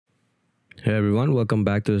Hey everyone, welcome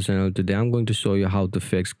back to the channel. Today I'm going to show you how to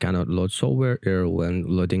fix cannot load software error when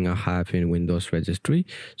loading a Hive in Windows Registry.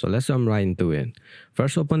 So let's jump right into it.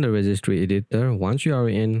 First, open the Registry Editor. Once you are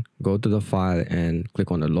in, go to the file and click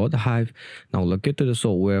on the load Hive. Now locate to the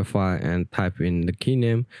software file and type in the key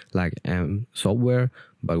name like software.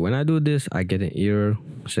 But when I do this, I get an error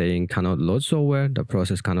saying cannot load software. The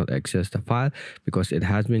process cannot access the file because it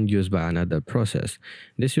has been used by another process.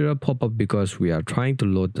 This error pop up because we are trying to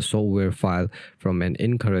load the software file from an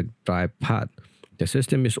incorrect drive path. The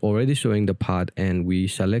system is already showing the path and we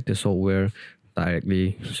select the software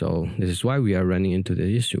directly. So this is why we are running into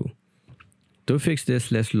the issue. To fix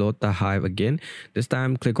this, let's load the Hive again. This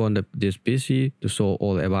time, click on this PC to show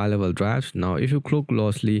all available drives. Now, if you look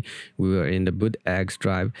closely, we are in the boot X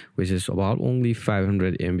drive, which is about only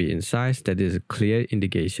 500 MB in size. That is a clear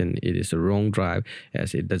indication it is a wrong drive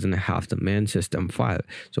as it doesn't have the main system file.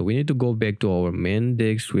 So we need to go back to our main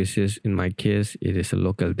disk, which is, in my case, it is a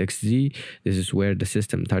local disk Z. This is where the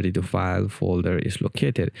system32 file folder is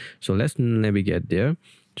located. So let's navigate there.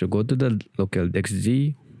 So go to the local disk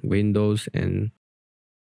Z, Windows and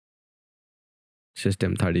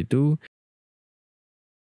system32,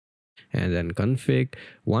 and then config.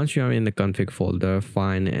 Once you are in the config folder,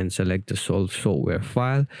 find and select the software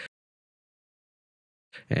file,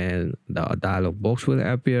 and the dialog box will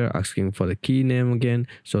appear asking for the key name again.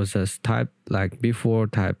 So just type like before,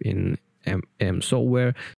 type in m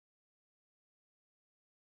software.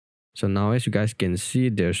 So now, as you guys can see,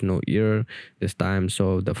 there's no error this time.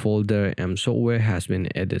 So the folder software has been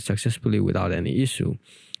added successfully without any issue.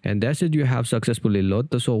 And that's it. You have successfully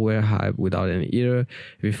loaded the software Hive without any error.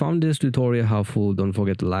 If you found this tutorial helpful, don't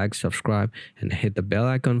forget to like, subscribe, and hit the bell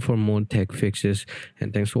icon for more tech fixes.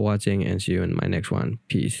 And thanks for watching, and see you in my next one.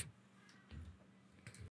 Peace.